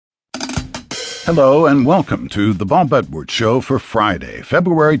Hello and welcome to the Bob Edwards Show for Friday,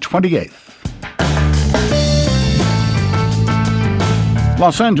 February 28th.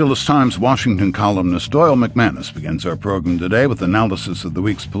 Los Angeles Times Washington columnist Doyle McManus begins our program today with analysis of the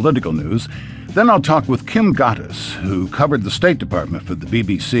week's political news. Then I'll talk with Kim Ghattas, who covered the State Department for the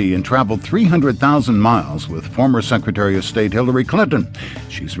BBC and traveled 300,000 miles with former Secretary of State Hillary Clinton.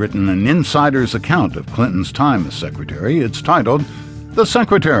 She's written an insider's account of Clinton's time as Secretary. It's titled The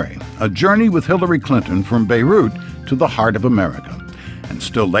Secretary, A Journey with Hillary Clinton from Beirut to the Heart of America. And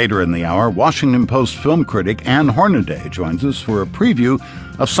still later in the hour, Washington Post film critic Ann Hornaday joins us for a preview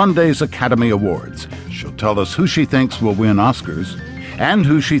of Sunday's Academy Awards. She'll tell us who she thinks will win Oscars and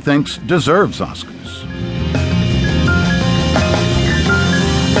who she thinks deserves Oscars.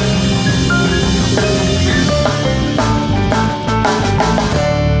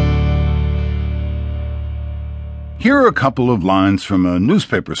 Here are a couple of lines from a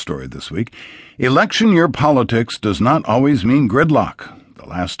newspaper story this week. Election year politics does not always mean gridlock. The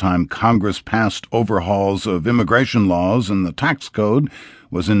last time Congress passed overhauls of immigration laws and the tax code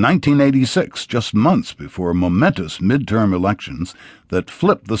was in 1986, just months before momentous midterm elections that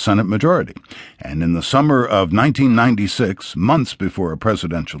flipped the Senate majority. And in the summer of 1996, months before a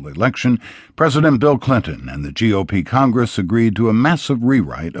presidential election, President Bill Clinton and the GOP Congress agreed to a massive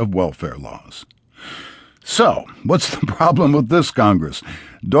rewrite of welfare laws. So, what's the problem with this Congress?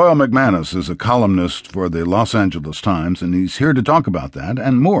 Doyle McManus is a columnist for the Los Angeles Times, and he's here to talk about that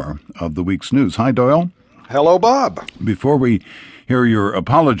and more of the week's news. Hi, Doyle. Hello, Bob. Before we hear your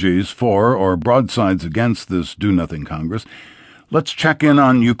apologies for or broadsides against this do-nothing Congress, let's check in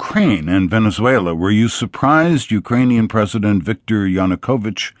on Ukraine and Venezuela. Were you surprised Ukrainian President Viktor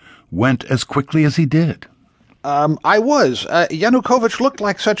Yanukovych went as quickly as he did? I was. Yanukovych looked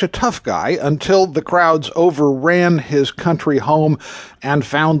like such a tough guy until the crowds overran his country home and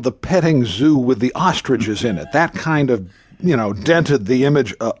found the petting zoo with the ostriches in it. That kind of, dented the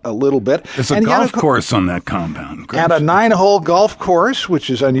image a little bit. There's a golf course on that compound. Great. And a 9-hole golf course, which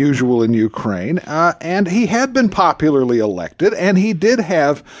is unusual in Ukraine. And he had been popularly elected, and he did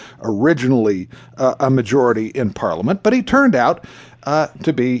have originally a majority in Parliament, but he turned out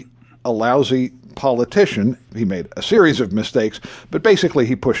to be a lousy politician. He made a series of mistakes, but basically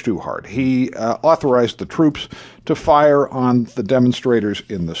he pushed too hard. He authorized the troops to fire on the demonstrators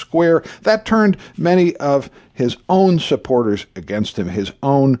in the square. That turned many of his own supporters against him. His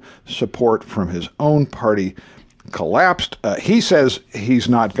own support from his own party collapsed. He says he's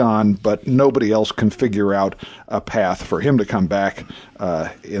not gone, but nobody else can figure out a path for him to come back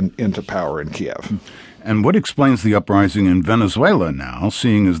into power in Kiev. And what explains the uprising in Venezuela now,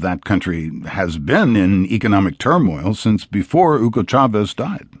 seeing as that country has been in economic turmoil since before Hugo Chavez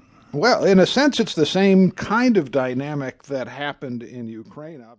died? Well, in a sense, it's the same kind of dynamic that happened in Ukraine.